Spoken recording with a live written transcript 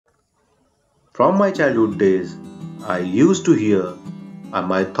From my childhood days, I used to hear a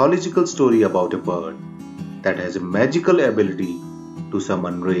mythological story about a bird that has a magical ability to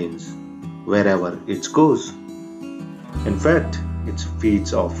summon rains wherever it goes. In fact, it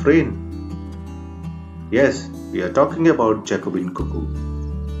feeds off rain. Yes, we are talking about Jacobin cuckoo.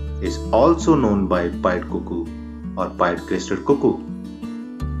 Is also known by pied cuckoo or pied crested cuckoo.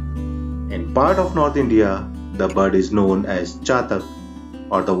 In part of North India, the bird is known as chatak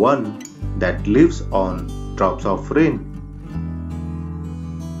or the one that lives on drops of rain.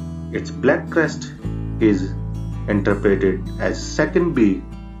 Its black crest is interpreted as second beak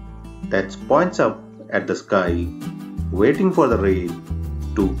that points up at the sky, waiting for the rain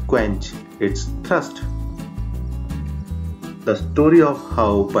to quench its thirst. The story of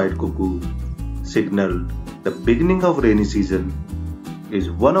how pied cuckoo signaled the beginning of rainy season is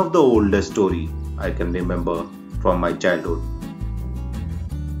one of the oldest stories I can remember from my childhood.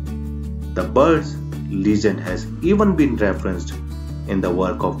 The bird's legend has even been referenced in the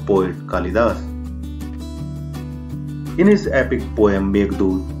work of poet Kalidasa. In his epic poem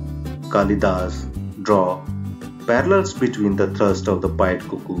Meghdut, Kalidasa draws parallels between the thirst of the pied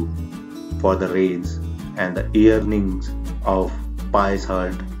cuckoo for the rains and the yearnings of pious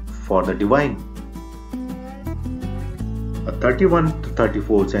heart for the divine. A 31 to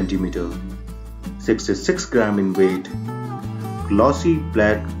 34 centimeter, 66 gram in weight, glossy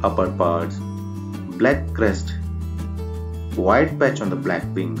black upper parts, black crest, white patch on the black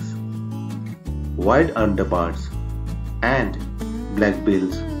wings, white underparts, and black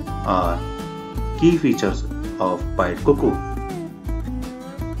bills are key features of pied cuckoo.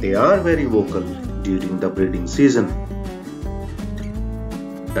 They are very vocal during the breeding season.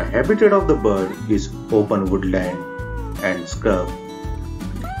 The habitat of the bird is open woodland and scrub,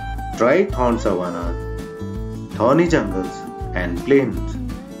 dry thorn savannas, thorny jungles, and plains.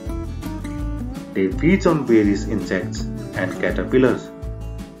 They feed on various insects and caterpillars.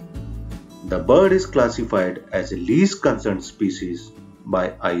 The bird is classified as a least concerned species by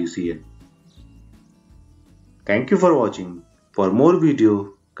IUCN. Thank you for watching. For more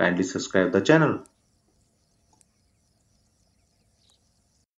video, kindly subscribe the channel.